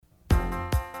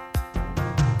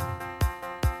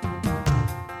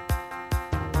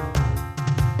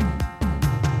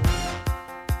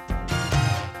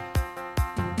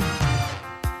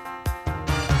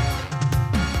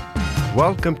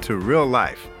Welcome to Real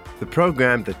Life, the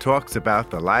program that talks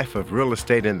about the life of real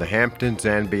estate in the Hamptons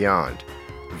and beyond.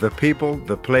 The people,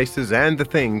 the places, and the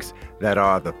things that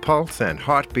are the pulse and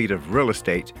heartbeat of real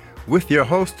estate, with your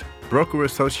host, broker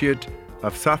associate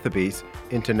of Sotheby's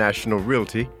International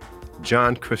Realty,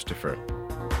 John Christopher.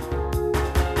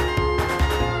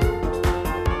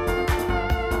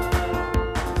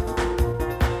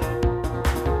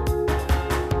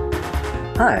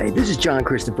 Hi, this is John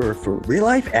Christopher for Real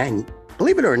Life, and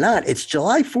believe it or not, it's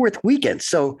July 4th weekend,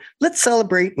 so let's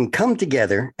celebrate and come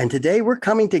together. And today we're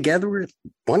coming together with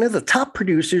one of the top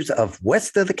producers of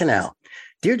West of the Canal,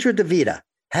 Deirdre DeVita.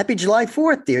 Happy July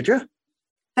 4th, Deirdre.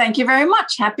 Thank you very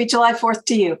much. Happy July 4th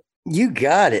to you. You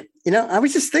got it. You know, I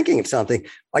was just thinking of something.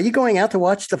 Are you going out to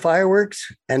watch the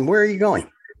fireworks, and where are you going?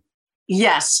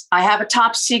 Yes, I have a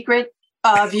top secret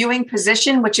viewing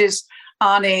position, which is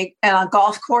on a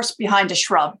golf course behind a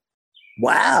shrub.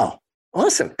 Wow.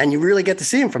 Awesome. And you really get to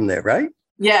see them from there, right?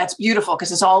 Yeah, it's beautiful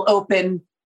because it's all open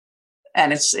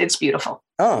and it's beautiful.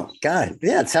 Oh, God.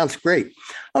 Yeah, it sounds great.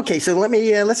 Okay, so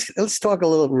let's talk a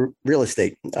little real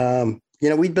estate.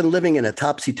 We've been living in a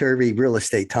topsy-turvy real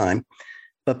estate time.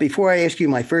 But before I ask you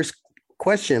my first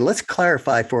question, let's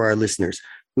clarify for our listeners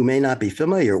who may not be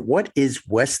familiar, what is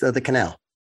West of the Canal?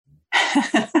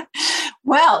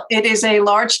 Well, it is a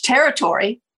large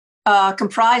territory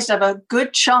comprised of a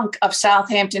good chunk of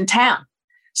Southampton Town.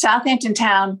 Southampton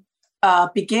Town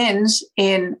begins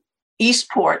in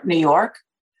Eastport, New York,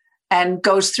 and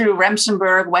goes through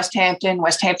Remsenburg,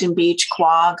 Westhampton Beach,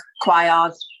 Quogue,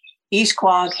 East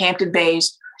Quogue, Hampton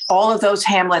Bays. All of those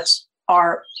hamlets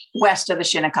are west of the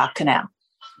Shinnecock Canal.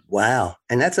 Wow.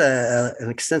 And that's an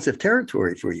extensive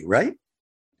territory for you, right?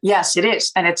 Yes, it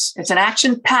is. And it's an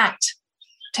action-packed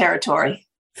territory.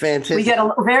 Fantastic. We get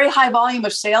a very high volume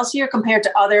of sales here compared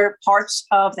to other parts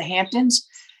of the Hamptons,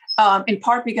 in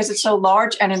part because it's so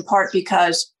large and in part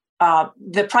because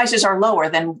the prices are lower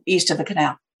than east of the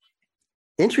canal.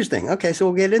 Interesting. Okay, so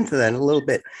we'll get into that in a little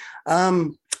bit.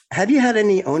 Have you had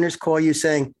any owners call you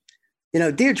saying,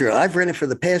 Deirdre, I've rented for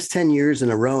the past 10 years in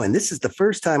a row, and this is the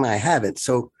first time I haven't.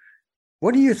 So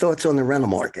what are your thoughts on the rental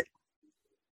market?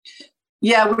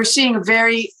 Yeah, we're seeing a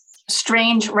very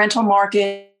strange rental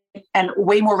market and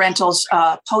way more rentals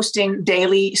posting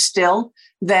daily still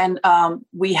than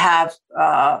we have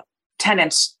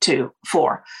tenants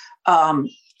for.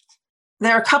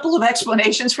 There are a couple of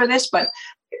explanations for this, but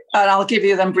I'll give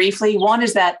you them briefly. One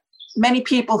is that many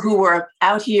people who were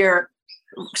out here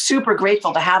super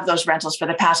grateful to have those rentals for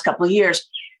the past couple of years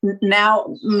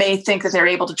now may think that they're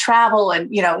able to travel and,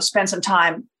 spend some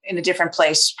time in a different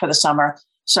place for the summer.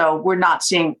 So we're not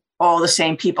seeing all the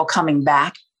same people coming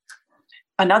back.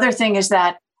 Another thing is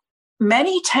that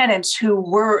many tenants who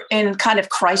were in kind of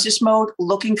crisis mode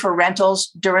looking for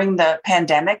rentals during the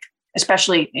pandemic,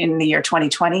 especially in the year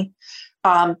 2020,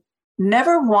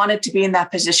 never wanted to be in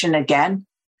that position again.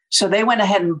 So they went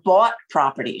ahead and bought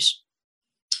properties.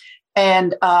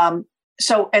 And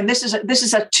this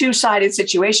is a two-sided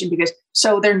situation because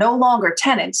they're no longer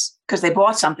tenants because they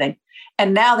bought something.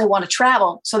 And now they want to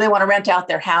travel, so they want to rent out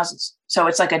their houses. So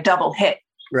it's like a double hit.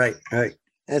 Right.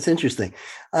 That's interesting.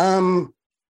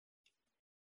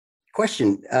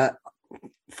 Question,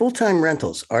 full-time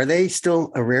rentals, are they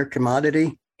still a rare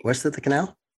commodity west of the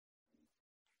canal?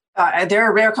 They're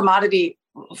a rare commodity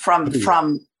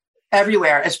from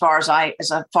everywhere as far as I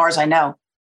know.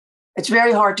 It's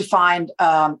very hard to find,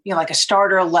 like a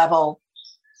starter level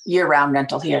year-round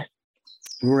rental here.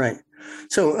 Right.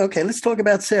 So, okay, let's talk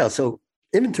about sales. So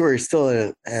inventory is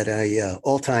still at a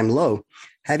all-time low.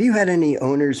 Have you had any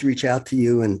owners reach out to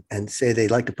you and say they'd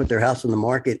like to put their house on the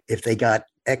market if they got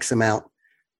X amount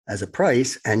as a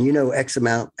price? And X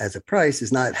amount as a price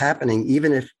is not happening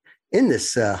even if in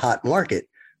this hot market.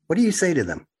 What do you say to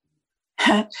them?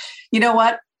 You know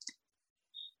what?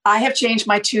 I have changed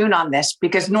my tune on this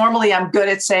because normally I'm good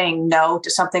at saying no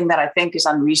to something that I think is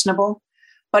unreasonable.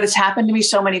 But it's happened to me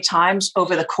so many times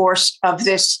over the course of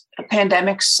this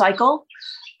pandemic cycle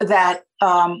that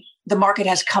the market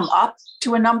has come up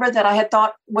to a number that I had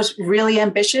thought was really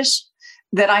ambitious,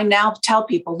 that I now tell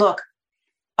people, look,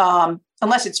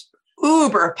 unless it's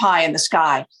uber pie in the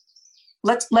sky,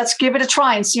 let's give it a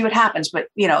try and see what happens. But,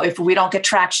 if we don't get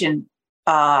traction,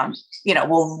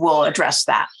 we'll address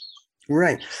that.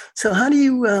 Right. So how do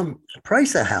you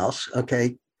price a house,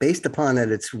 okay, based upon that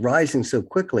it's rising so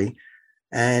quickly?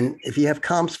 And if you have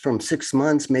comps from 6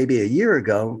 months, maybe a year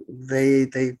ago, they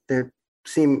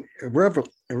seem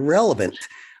irrelevant.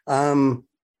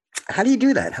 How do you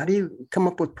do that? How do you come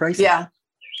up with pricing? Yeah,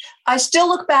 I still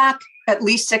look back at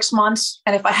least 6 months.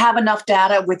 And if I have enough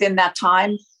data within that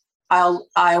time,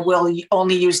 I will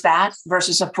only use that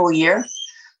versus a full year.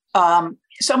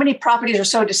 So many properties are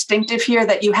so distinctive here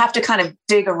that you have to kind of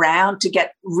dig around to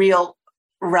get real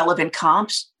relevant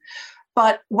comps.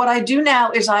 But what I do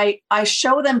now is I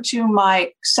show them to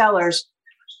my sellers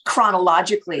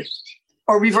chronologically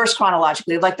or reverse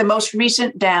chronologically, like the most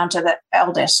recent down to the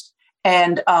eldest.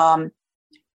 And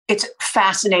it's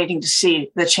fascinating to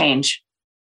see the change,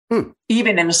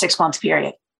 even in a 6-month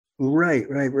period. Right.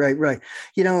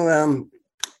 You know,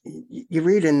 you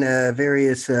read in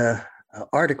various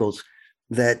articles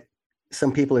that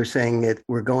some people are saying that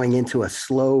we're going into a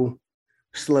slowdown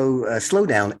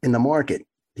in the market.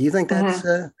 Do you think that's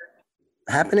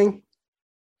happening?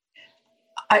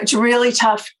 It's really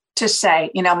tough to say.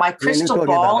 You know, my crystal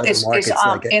ball is like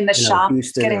in the shop.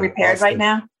 Houston, getting repaired right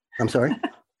now. I'm sorry.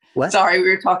 What? Sorry, we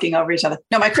were talking over each other.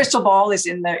 No, my crystal ball is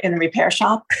in the repair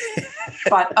shop.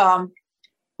 But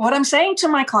what I'm saying to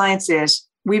my clients is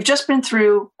we've just been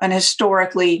through an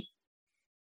historically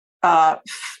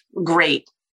great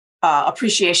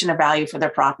appreciation of value for their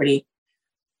property.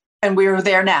 And we're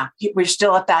there now. We're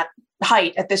still at that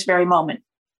height at this very moment.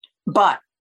 But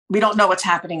we don't know what's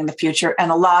happening in the future.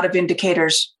 And a lot of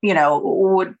indicators, you know,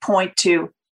 would point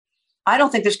to, I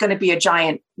don't think there's going to be a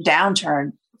giant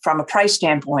downturn from a price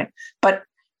standpoint, but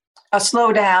a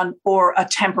slowdown or a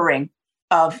tempering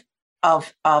of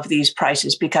these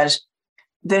prices, because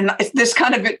then this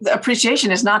kind of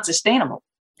appreciation is not sustainable.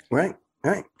 Right.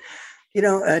 You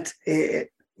know,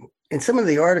 in some of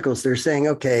the articles, they're saying,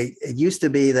 okay, it used to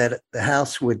be that the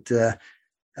house would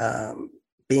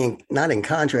being not in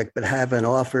contract, but have an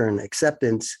offer and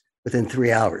acceptance within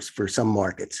 3 hours for some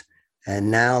markets. And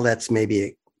now that's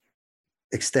maybe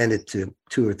extended to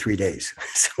 2 or 3 days.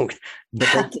 So, but they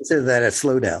consider that a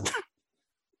slowdown.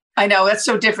 I know that's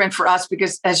so different for us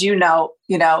because, as you know,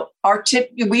 our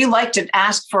tip, we like to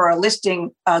ask for a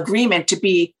listing agreement to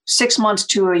be 6 months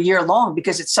to a year long,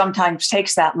 because it sometimes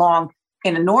takes that long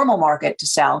in a normal market to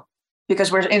sell, because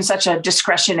we're in such a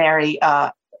discretionary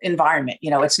environment.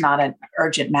 You know, it's not an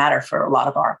urgent matter for a lot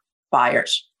of our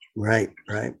buyers. Right.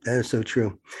 That is so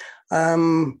true.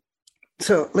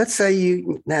 So let's say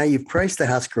you've priced the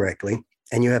house correctly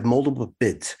and you have multiple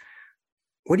bids.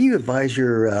 What do you advise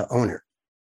your owner?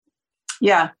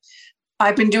 Yeah,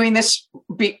 I've been doing this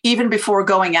even before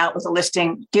going out with a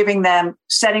listing, setting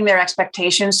their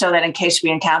expectations so that in case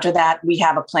we encounter that, we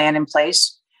have a plan in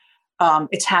place.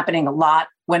 It's happening a lot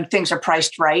when things are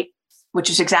priced right,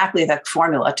 which is exactly the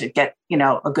formula to get,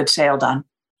 a good sale done.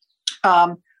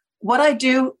 What I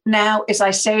do now is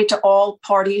I say to all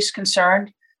parties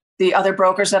concerned, the other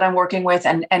brokers that I'm working with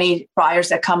and any buyers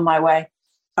that come my way,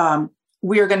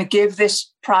 we are going to give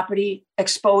this property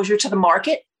exposure to the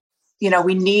market.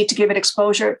 We need to give it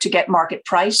exposure to get market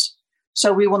price.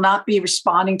 So we will not be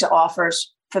responding to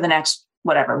offers for the next,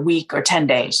 week or 10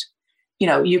 days.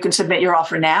 You can submit your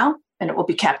offer now and it will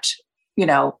be kept,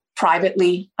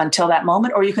 privately until that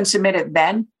moment, or you can submit it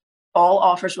then. All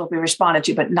offers will be responded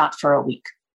to, but not for a week.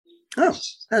 Oh,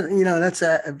 that's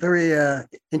a very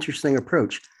interesting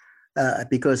approach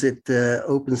because it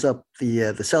opens up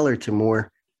the seller to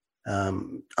more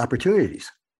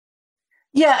opportunities.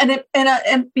 Yeah, and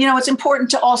it's important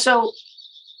to also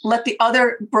let the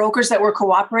other brokers that we're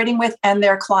cooperating with and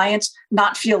their clients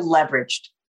not feel leveraged.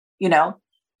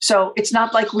 So it's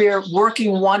not like we're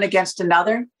working one against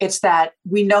another. It's that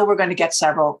we know we're going to get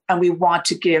several, and we want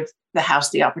to give the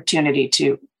house the opportunity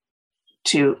to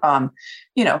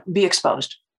be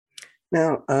exposed.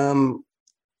 Now,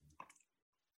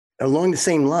 along the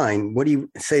same line, what do you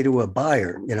say to a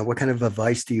buyer? What kind of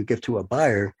advice do you give to a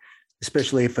buyer,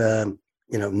 especially if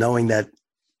knowing that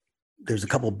there's a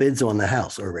couple bids on the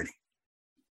house already?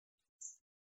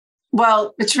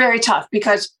 Well, it's very tough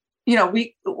because,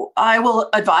 I will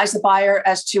advise the buyer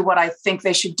as to what I think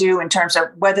they should do in terms of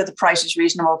whether the price is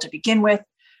reasonable to begin with.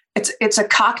 It's a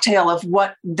cocktail of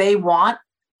what they want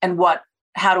and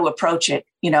how to approach it.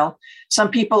 Some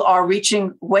people are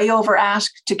reaching way over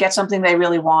ask to get something they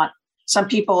really want. Some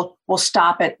people will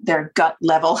stop at their gut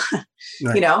level,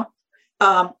 right.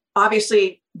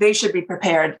 Obviously they should be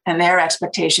prepared and their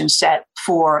expectations set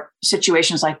for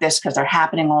situations like this, because they're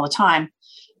happening all the time,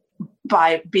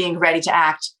 by being ready to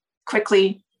act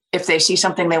quickly if they see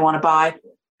something they want to buy,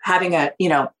 having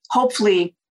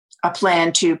hopefully a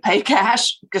plan to pay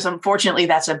cash, because unfortunately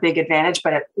that's a big advantage,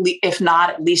 but if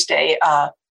not, at least a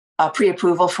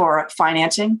pre-approval for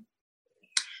financing.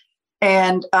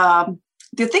 And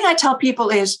the thing I tell people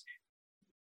is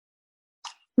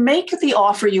make the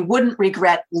offer you wouldn't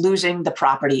regret losing the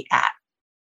property at.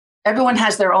 Everyone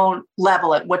has their own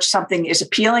level at which something is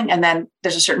appealing, and then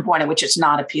there's a certain point at which it's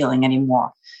not appealing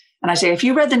anymore. And I say, if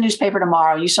you read the newspaper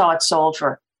tomorrow, you saw it sold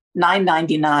for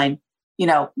 $9.99,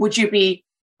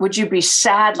 would you be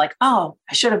sad, like, oh,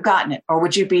 I should have gotten it? Or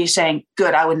would you be saying,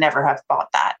 good, I would never have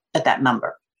bought that at that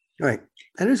number? Right.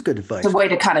 That is good advice. It's a way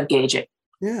to kind of gauge it.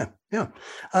 Yeah. Yeah.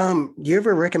 Do you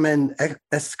ever recommend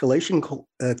escalation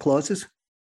clauses?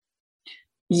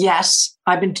 Yes.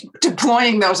 I've been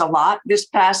deploying those a lot this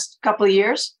past couple of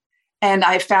years, and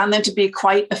I found them to be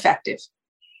quite effective.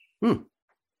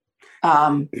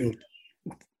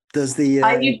 Does the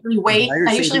I usually wait.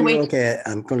 Okay,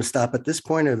 I'm going to stop at this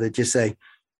point, or they just say,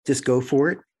 just go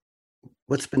for it?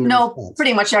 What's been the response?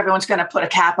 Pretty much everyone's going to put a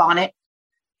cap on it.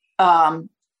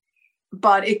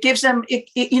 But it gives them,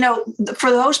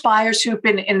 for those buyers who've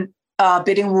been in a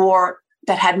bidding war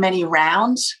that had many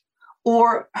rounds,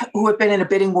 or who have been in a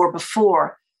bidding war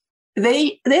before,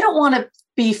 they don't want to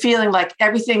be feeling like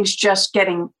everything's just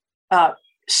getting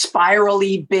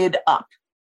spirally bid up.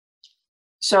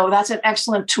 So that's an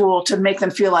excellent tool to make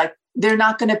them feel like they're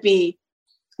not going to be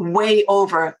way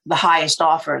over the highest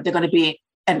offer. They're going to be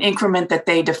an increment that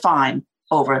they define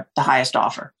over the highest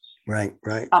offer. Right.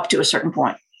 Up to a certain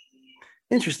point.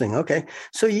 Interesting. Okay.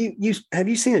 So have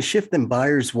you seen a shift in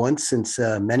buyers once, since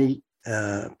many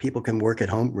people can work at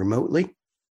home remotely?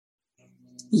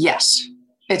 Yes.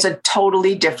 It's a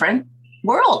totally different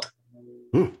world.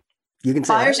 You can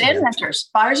say buyers and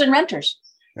renters.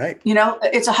 Right.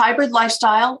 It's a hybrid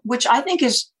lifestyle, which I think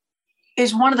is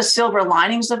one of the silver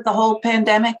linings of the whole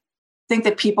pandemic. I think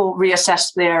that people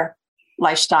reassessed their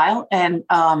lifestyle and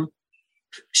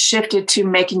shifted to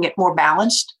making it more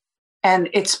balanced, and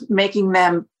it's making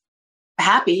them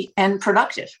happy and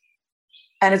productive.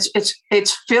 And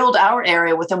it's filled our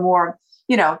area with a more,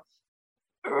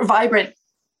 vibrant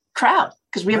crowd,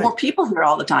 because we have more people here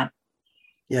all the time.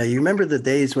 Yeah. You remember the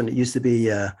days when it used to be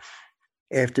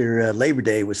after Labor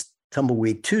Day was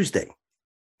Tumbleweed Tuesday.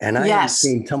 And I haven't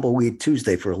seen Tumbleweed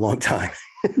Tuesday for a long time.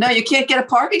 No, you can't get a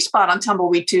parking spot on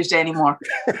Tumbleweed Tuesday anymore.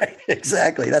 Right,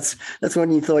 exactly. That's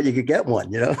when you thought you could get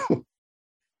one,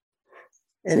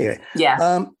 Anyway.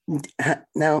 Yeah.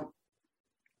 Now,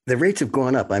 the rates have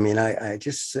gone up. I mean, I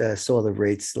just saw the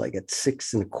rates like at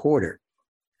 6.25,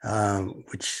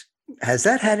 which has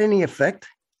that had any effect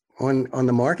on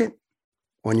the market,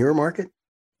 on your market?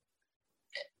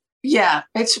 Yeah,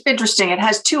 it's interesting. It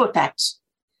has two effects.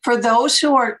 For those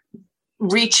who are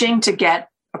reaching to get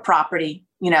a property,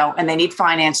 and they need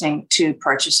financing to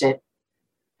purchase it,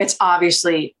 it's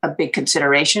obviously a big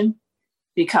consideration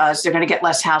because they're going to get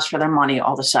less house for their money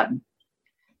all of a sudden.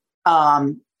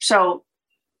 So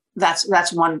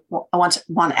that's one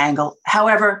angle.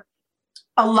 However,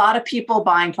 a lot of people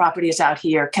buying properties out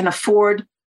here can afford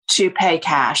to pay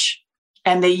cash,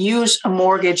 and they use a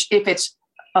mortgage if it's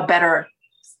a better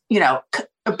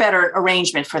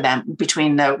arrangement for them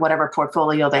between whatever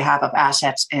portfolio they have of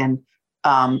assets and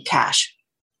cash.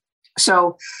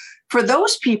 So for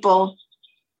those people,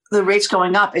 the rates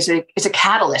going up is a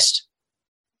catalyst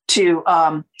to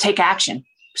take action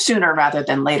sooner rather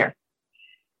than later.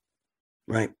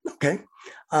 Right. Okay.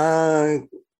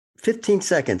 15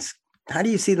 seconds. How do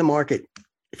you see the market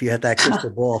if you had that crystal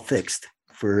ball fixed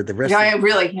for the rest? I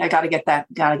got to get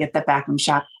that back from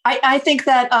shop. I think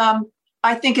that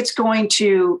I think it's going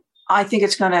to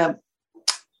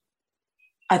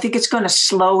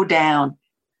slow down,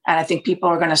 and I think people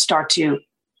are going to start to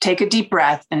take a deep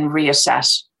breath and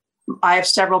reassess. I have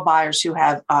several buyers who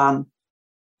have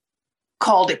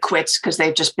called it quits because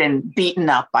they've just been beaten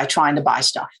up by trying to buy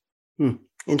stuff.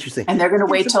 Interesting. And they're going to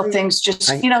wait till things just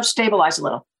stabilize a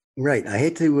little. Right. I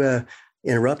hate to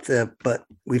interrupt, but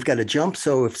we've got to jump.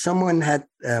 So if someone had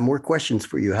more questions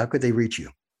for you, how could they reach you?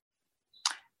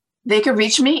 They could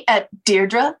reach me at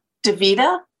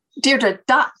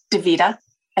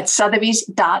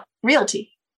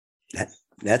deirdre.devita@sotheby's.realty.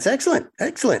 That's excellent.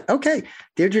 Excellent. Okay.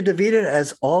 Deirdre DeVita,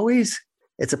 as always,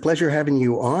 it's a pleasure having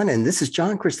you on. And this is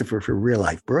John Christopher for Real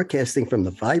Life, broadcasting from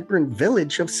the vibrant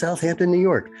village of Southampton, New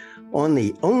York, on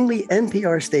the only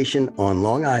NPR station on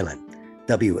Long Island,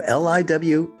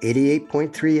 WLIW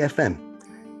 88.3 FM.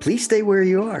 Please stay where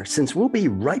you are, since we'll be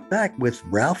right back with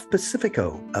Ralph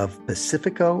Pacifico of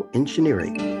Pacifico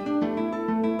Engineering.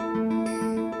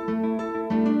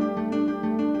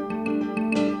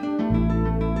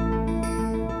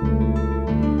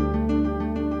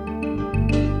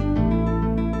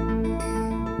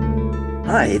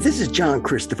 Hi, this is John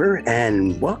Christopher,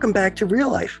 and welcome back to Real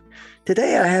Life.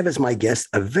 Today I have as my guest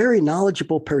a very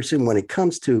knowledgeable person when it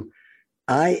comes to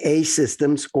IA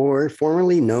systems, or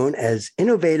formerly known as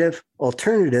innovative,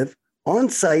 alternative,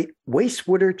 on-site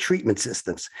wastewater treatment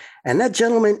systems. And that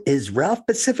gentleman is Ralph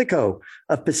Pacifico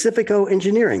of Pacifico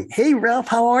Engineering. Hey, Ralph,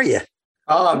 how are you?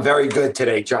 Oh, I'm very good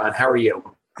today, John. How are you?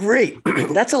 Great.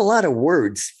 That's a lot of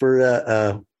words for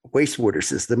a wastewater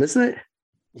system, isn't it?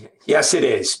 Yes, it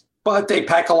is. But they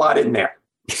pack a lot in there.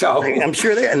 So I'm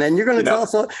sure they. And then you're going to tell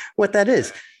us what that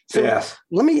is. So yes.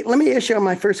 let me ask you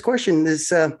my first question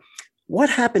is, what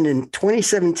happened in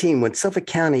 2017 when Suffolk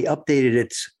County updated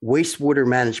its wastewater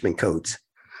management codes?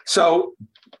 So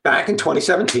back in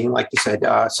 2017, like you said,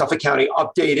 Suffolk County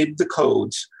updated the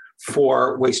codes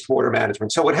for wastewater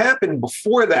management. So what happened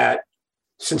before that,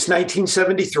 since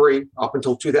 1973 up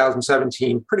until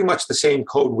 2017, pretty much the same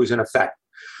code was in effect,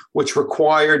 which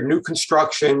required new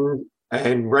construction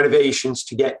and renovations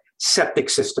to get septic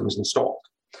systems installed.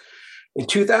 In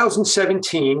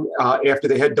 2017, after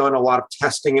they had done a lot of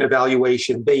testing and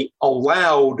evaluation, they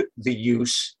allowed the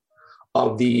use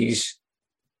of these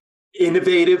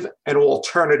innovative and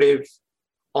alternative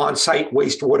on-site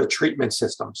wastewater treatment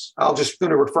systems. I'm just going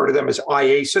to refer to them as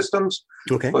IA systems,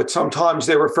 but sometimes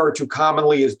they're referred to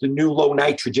commonly as the new low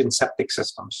nitrogen septic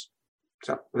systems.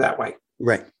 So that way.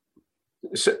 Right.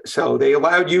 So they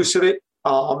allowed use of it.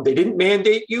 They didn't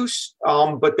mandate use,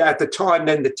 but at the time,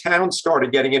 then the town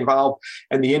started getting involved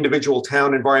and the individual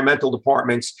town environmental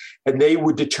departments, and they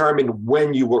would determine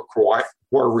when you were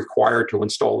required to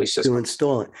install these systems. To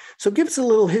install it. So give us a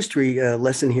little history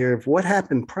lesson here of what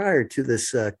happened prior to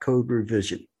this code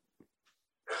revision.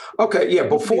 Okay, yeah,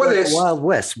 before like this. Wild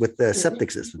West with the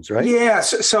septic systems, right? Yeah,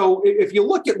 so if you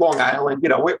look at Long Island,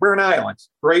 we're an island,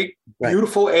 great,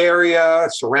 beautiful area,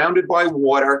 surrounded by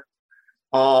water.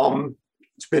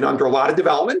 It's been under a lot of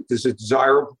development. There's a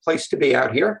desirable place to be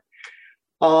out here.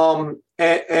 With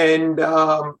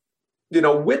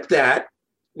that,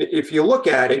 if you look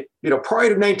at it, prior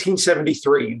to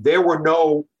 1973, there were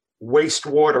no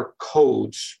wastewater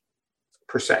codes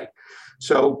per se.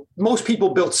 So most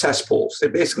people built cesspools. They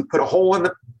basically put a hole in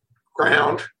the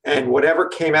ground and whatever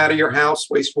came out of your house,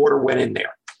 wastewater went in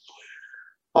there.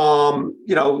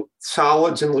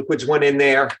 Solids and liquids went in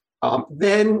there.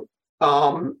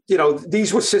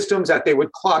 These were systems that they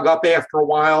would clog up after a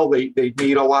while. They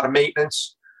need a lot of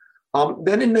maintenance.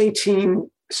 Then in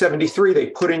 1973,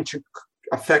 they put into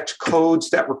effect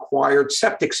codes that required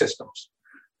septic systems.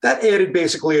 That added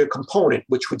basically a component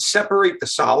which would separate the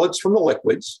solids from the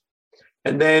liquids.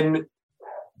 And then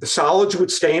the solids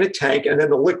would stay in a tank, and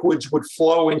then the liquids would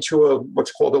flow into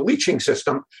what's called a leaching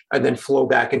system and then flow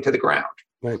back into the ground.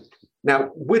 Right.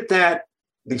 Now, with that,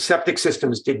 the septic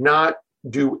systems did not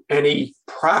do any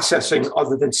processing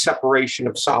other than separation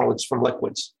of solids from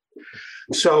liquids.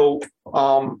 So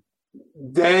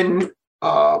then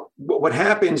what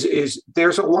happens is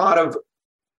there's a lot of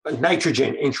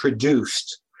nitrogen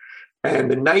introduced, and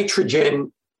the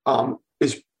nitrogen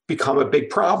is become a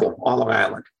big problem on Long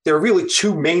Island. There are really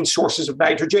two main sources of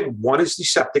nitrogen. One is the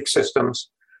septic systems,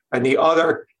 and the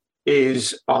other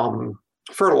is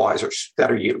fertilizers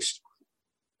that are used.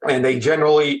 And they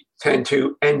generally tend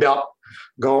to end up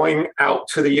going out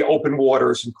to the open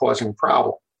waters and causing a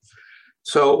problem.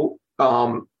 So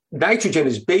nitrogen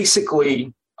is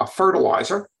basically a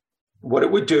fertilizer. What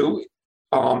it would do,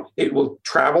 it will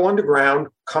travel underground,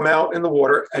 come out in the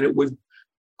water, and it would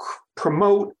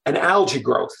promote an algae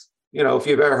growth. If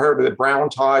you've ever heard of the brown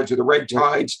tides or the red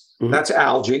tides, that's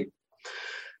algae.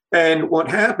 And what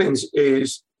happens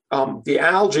is the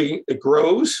algae, it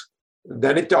grows,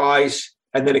 then it dies,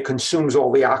 and then it consumes all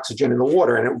the oxygen in the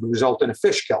water, and it would result in a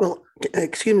fish kill. Well,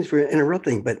 excuse me for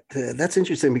interrupting, but that's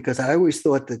interesting because I always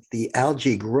thought that the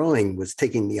algae growing was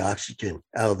taking the oxygen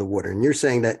out of the water. And you're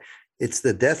saying that it's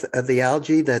the death of the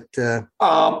algae that...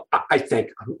 I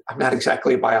think. I'm not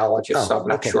exactly a biologist, so I'm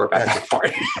not sure about that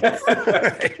part.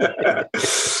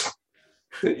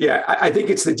 Yeah, I think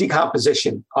it's the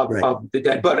decomposition of the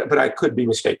dead, but I could be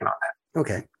mistaken on that.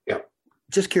 Okay. Yeah.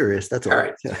 Just curious, that's all. All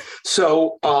right. Yeah.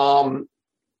 So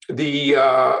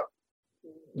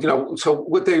so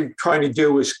what they're trying to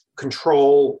do is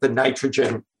control the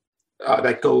nitrogen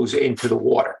that goes into the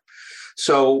water.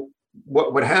 So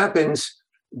what happens,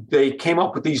 they came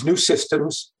up with these new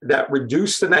systems that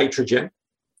reduce the nitrogen,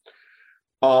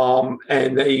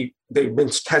 and they've been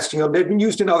testing them. They've been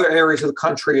used in other areas of the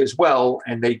country as well,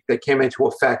 and they came into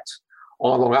effect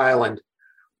on Long Island.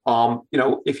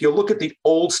 If you look at the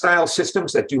old style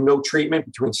systems that do no treatment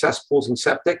between cesspools and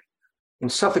septic, in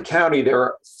Suffolk County, there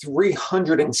are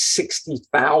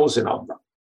 360,000 of them.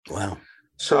 Wow.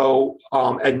 So,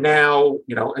 and now,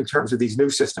 in terms of these new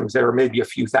systems, there are maybe a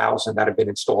few thousand that have been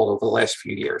installed over the last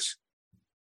few years.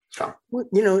 So, well,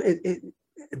 it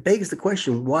begs the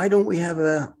question, why don't we have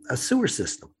a sewer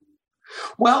system?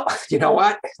 Well, you know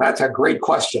what? That's a great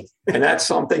question. And that's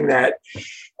something that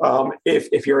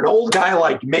if you're an old guy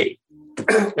like me,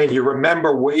 And you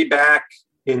remember way back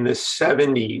in the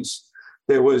 70s,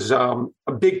 there was a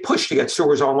big push to get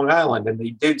sewers on Long Island, and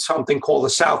they did something called the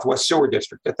Southwest Sewer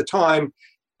District. At the time,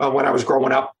 when I was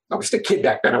growing up, I was a kid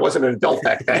back then. I wasn't an adult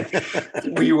back then.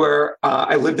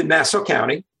 I lived in Nassau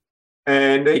County,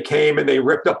 and they came and they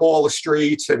ripped up all the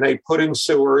streets and they put in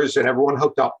sewers and everyone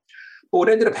hooked up. But what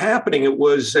ended up happening, it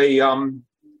was a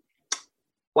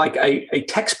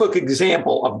textbook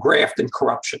example of graft and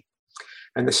corruption.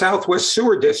 And the Southwest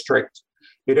Sewer District,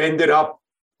 it ended up,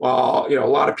 a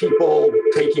lot of people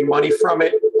taking money from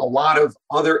it, a lot of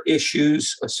other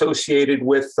issues associated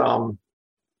with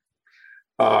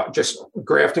just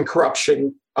graft and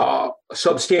corruption,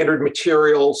 substandard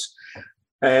materials,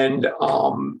 and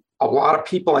a lot of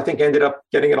people, I think, ended up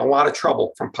getting in a lot of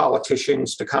trouble, from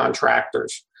politicians to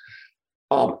contractors.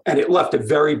 And it left a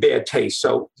very bad taste.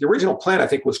 So the original plan, I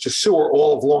think, was to sewer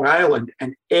all of Long Island.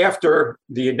 And after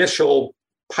the initial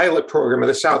pilot program of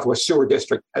the Southwest Sewer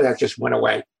District, that just went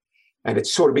away. And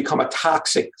it's sort of become a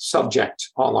toxic subject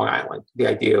on Long Island, the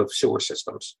idea of sewer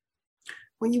systems.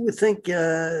 Well, you would think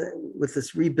with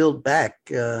this rebuild back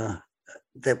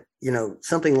that,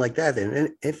 something like that,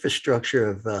 an infrastructure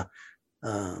of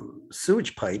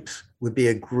sewage pipes would be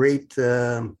a great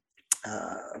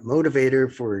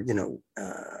motivator for,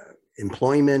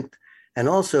 employment, and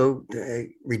also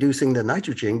reducing the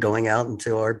nitrogen going out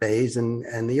into our bays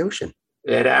and the ocean.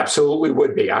 It absolutely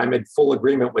would be. I'm in full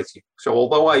agreement with you. So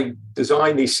although I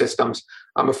designed these systems,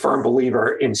 I'm a firm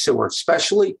believer in sewer,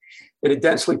 especially in a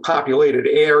densely populated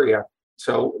area.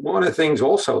 So one of the things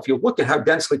also, if you look at how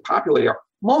densely populated are,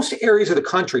 most areas of the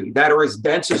country that are as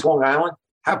dense as Long Island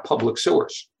have public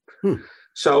sewers.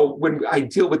 So when I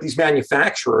deal with these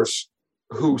manufacturers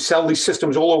who sell these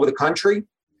systems all over the country,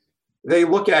 they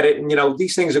look at it and,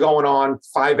 these things are going on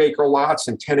 5-acre lots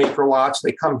and 10-acre lots.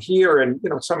 They come here and,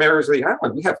 some areas of the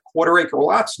island, we have 1/4-acre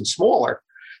lots and smaller.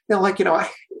 They're like, how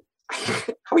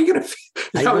are you going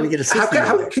to get a system?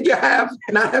 How could you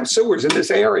not have sewers in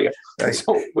this area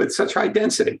with such high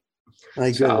density?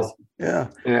 Yeah.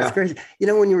 It's crazy.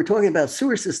 When you were talking about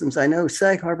sewer systems, I know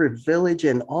Sag Harbor Village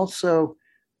and also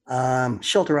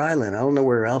Shelter Island, I don't know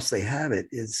where else they have it,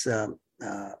 is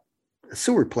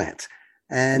sewer plants.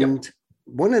 And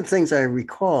one of the things I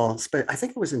recall, I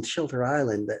think it was in Shelter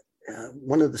Island, that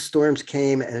one of the storms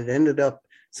came and it ended up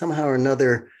somehow or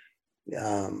another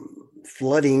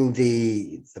flooding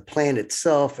the plant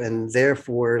itself, and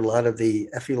therefore a lot of the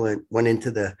effluent went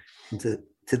into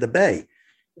the bay.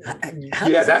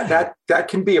 That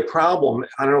can be a problem.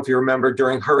 I don't know if you remember,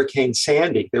 during Hurricane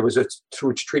Sandy, there was a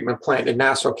sewage treatment plant in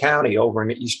Nassau County over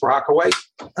in East Rockaway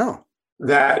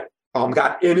that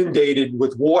got inundated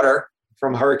with water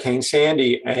from Hurricane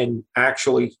Sandy and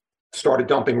actually started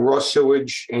dumping raw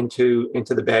sewage into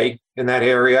the bay in that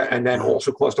area, and then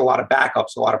also caused a lot of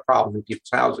backups, a lot of problems in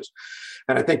people's houses.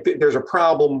 And I think that there's a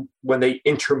problem when they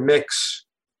intermix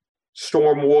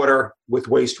stormwater with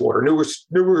wastewater.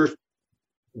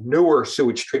 Newer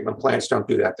sewage treatment plants don't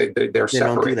do that. They're separate. They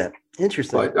don't do that.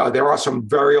 Interesting. But there are some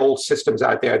very old systems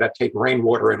out there that take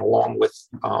rainwater in along with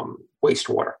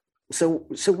wastewater. So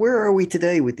where are we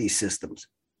today with these systems?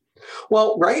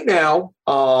 Well, right now,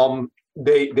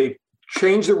 they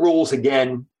changed the rules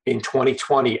again in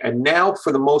 2020. And now,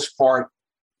 for the most part,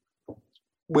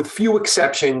 with few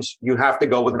exceptions, you have to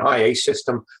go with an IA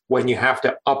system when you have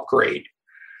to upgrade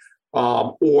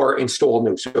or install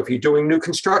new. So if you're doing new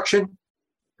construction,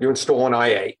 you install an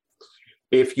IA.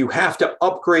 If you have to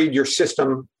upgrade your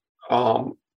system, a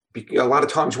lot of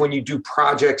times when you do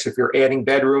projects, if you're adding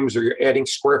bedrooms or you're adding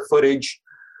square footage,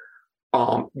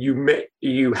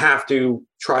 you have to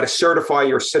try to certify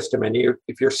your system. And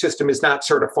if your system is not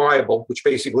certifiable, which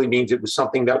basically means it was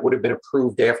something that would have been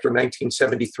approved after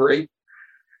 1973,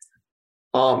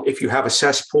 if you have a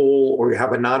cesspool or you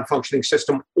have a non-functioning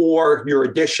system, or your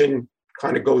addition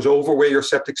kind of goes over where your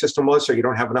septic system was, so you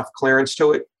don't have enough clearance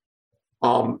to it,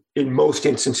 in most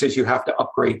instances, you have to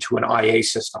upgrade to an IA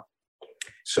system.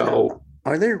 So,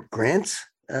 are there grants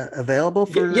available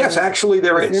for? Yes, actually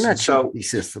there is. They're not cheap,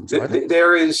 these systems.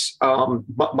 There is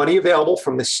money available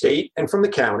from the state and from the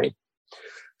county.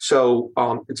 So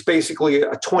it's basically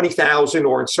a $20,000,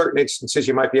 or in certain instances,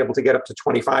 you might be able to get up to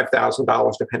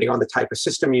 $25,000, depending on the type of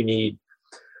system you need.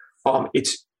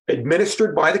 It's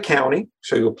administered by the county,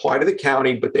 so you apply to the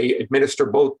county, but they administer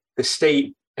both the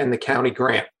state and the county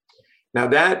grant. Now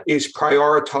that is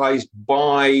prioritized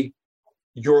by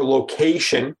your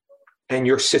location and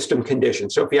your system condition.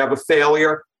 So if you have a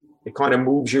failure, it kind of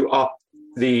moves you up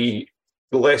the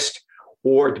list,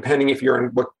 or depending if you're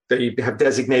in what they have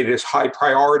designated as high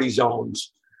priority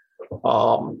zones,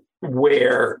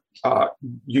 where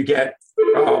you get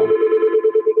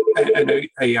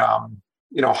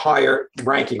higher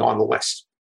ranking on the list.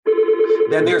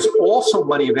 Then there's also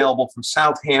money available from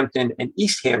Southampton and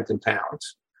East Hampton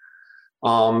towns.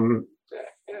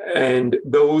 And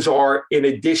those are in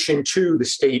addition to the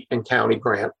state and county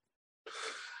grant.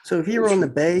 So if you're on the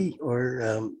bay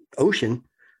or ocean,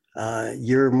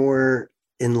 you're more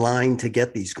in line to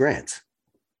get these grants.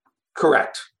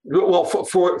 Correct. Well,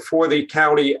 for the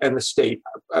county and the state,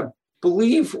 I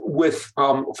believe with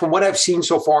from what I've seen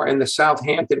so far in the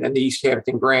Southampton and the East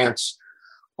Hampton grants,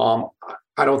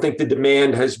 I don't think the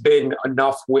demand has been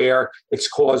enough where it's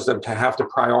caused them to have to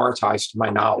prioritize, to my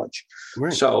knowledge.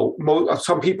 Right. So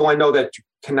some people I know that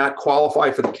cannot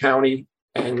qualify for the county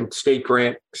and state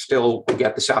grant still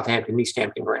get the Southampton, East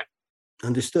Hampton grant.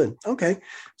 Understood. Okay.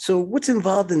 So what's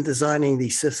involved in designing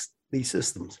these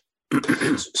systems?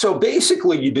 So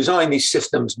basically, you design these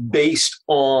systems based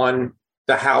on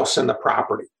the house and the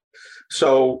property.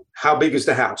 So how big is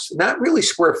the house? Not really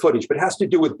square footage, but it has to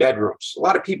do with bedrooms. A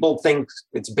lot of people think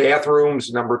it's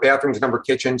bathrooms, number of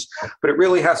kitchens, but it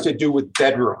really has to do with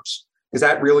bedrooms because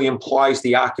that really implies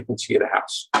the occupancy of the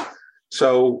house.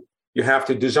 So you have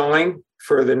to design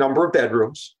for the number of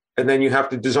bedrooms, and then you have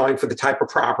to design for the type of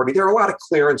property. There are a lot of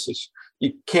clearances.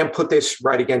 You can't put this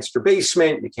right against your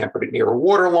basement. You can't put it near a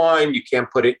water line. You can't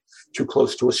put it too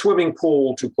close to a swimming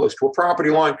pool, too close to a property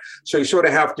line. So you sort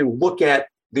of have to look at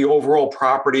the overall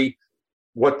property,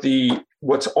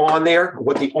 what's on there,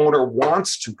 what the owner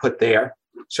wants to put there,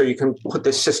 so you can put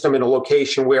the system in a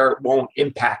location where it won't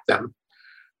impact them.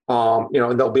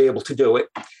 And they'll be able to do it.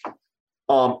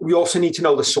 We also need to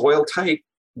know the soil type.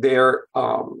 They're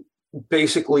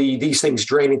basically these things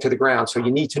drain into the ground. So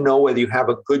you need to know whether you have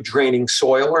a good draining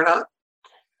soil or not.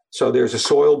 So there's a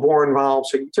soil bore involved.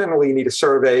 So you generally need a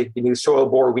survey, you need a soil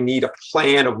bore. We need a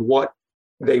plan of what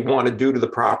they want to do to the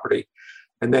property.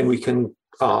 And then we can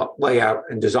lay out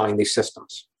and design these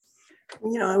systems.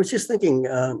 I was just thinking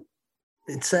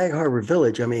in Sag Harbor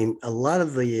Village, I mean, a lot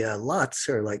of the lots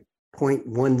are like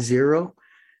 0.10.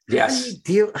 Yes.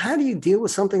 How do you deal with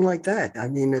something like that? I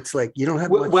mean, it's like you don't have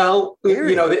much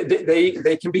area.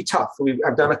 They can be tough.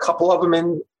 I've done a couple of them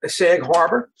in Sag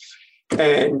Harbor,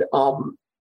 and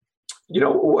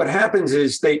what happens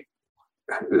is the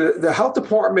health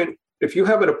department, if you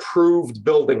have an approved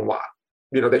building lot,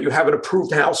 that you have an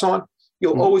approved house on,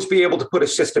 you'll always be able to put a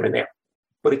system in there,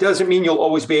 but it doesn't mean you'll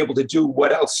always be able to do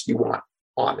what else you want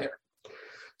on there.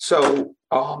 So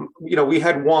we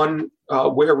had one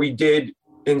where we did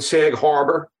in Sag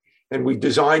Harbor, and we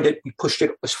designed it. We pushed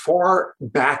it as far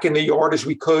back in the yard as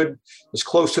we could, as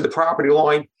close to the property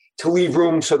line, to leave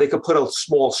room so they could put a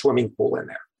small swimming pool in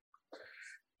there.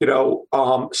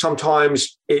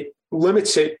 Sometimes it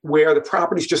limits it where the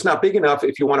property's just not big enough.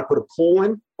 If you want to put a pool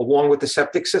in along with the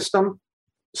septic system,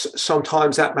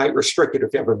 sometimes that might restrict it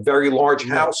if you have a very large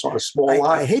house on a small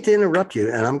lot. I hate to interrupt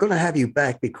you, and I'm going to have you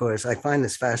back because I find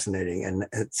this fascinating, and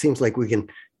it seems like we can,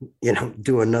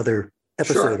 do another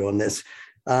episode on this.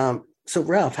 So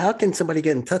Ralph, how can somebody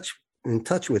get in touch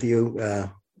with you,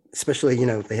 especially,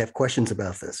 if they have questions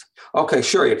about this? Okay,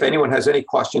 sure. If anyone has any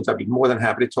questions, I'd be more than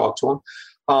happy to talk to them.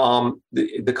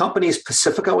 The company is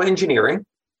Pacifico Engineering.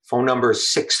 Phone number is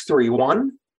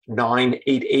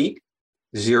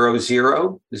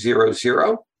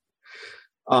 631-988-0000.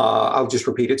 I'll just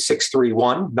repeat it,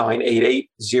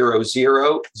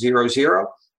 631-988-0000.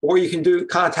 Or you can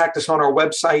contact us on our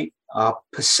website,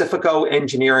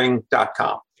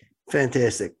 pacificoengineering.com.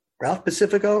 Fantastic. Ralph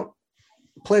Pacifico,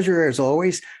 pleasure as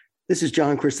always. This is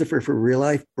John Christopher for Real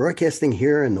Life, broadcasting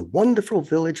here in the wonderful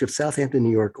village of Southampton,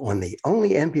 New York, on the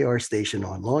only NPR station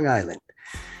on Long Island.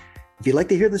 If you'd like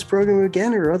to hear this program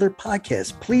again or other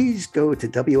podcasts, please go to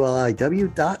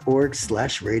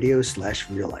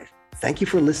wliw.org/radio/reallife. Thank you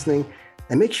for listening,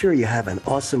 and make sure you have an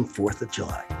awesome 4th of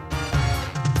July.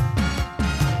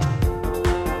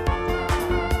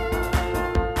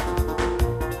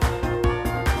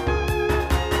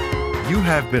 You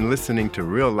have been listening to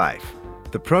Real Life,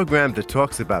 the program that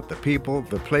talks about the people,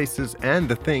 the places, and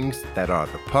the things that are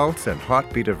the pulse and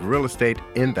heartbeat of real estate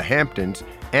in the Hamptons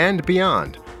and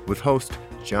beyond, with host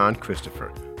John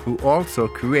Christopher, who also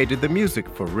created the music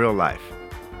for Real Life.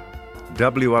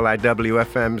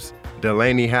 WLIW-FM's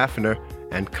Delaney Hafner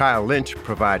and Kyle Lynch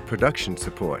provide production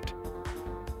support.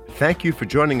 Thank you for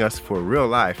joining us for Real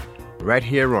Life, right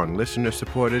here on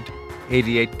listener-supported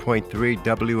 88.3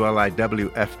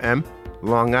 WLIW-FM,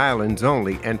 Long Island's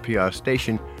only NPR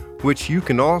station, which you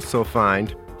can also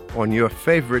find on your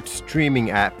favorite streaming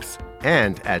apps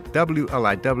and at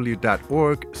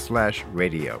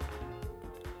wliw.org/radio.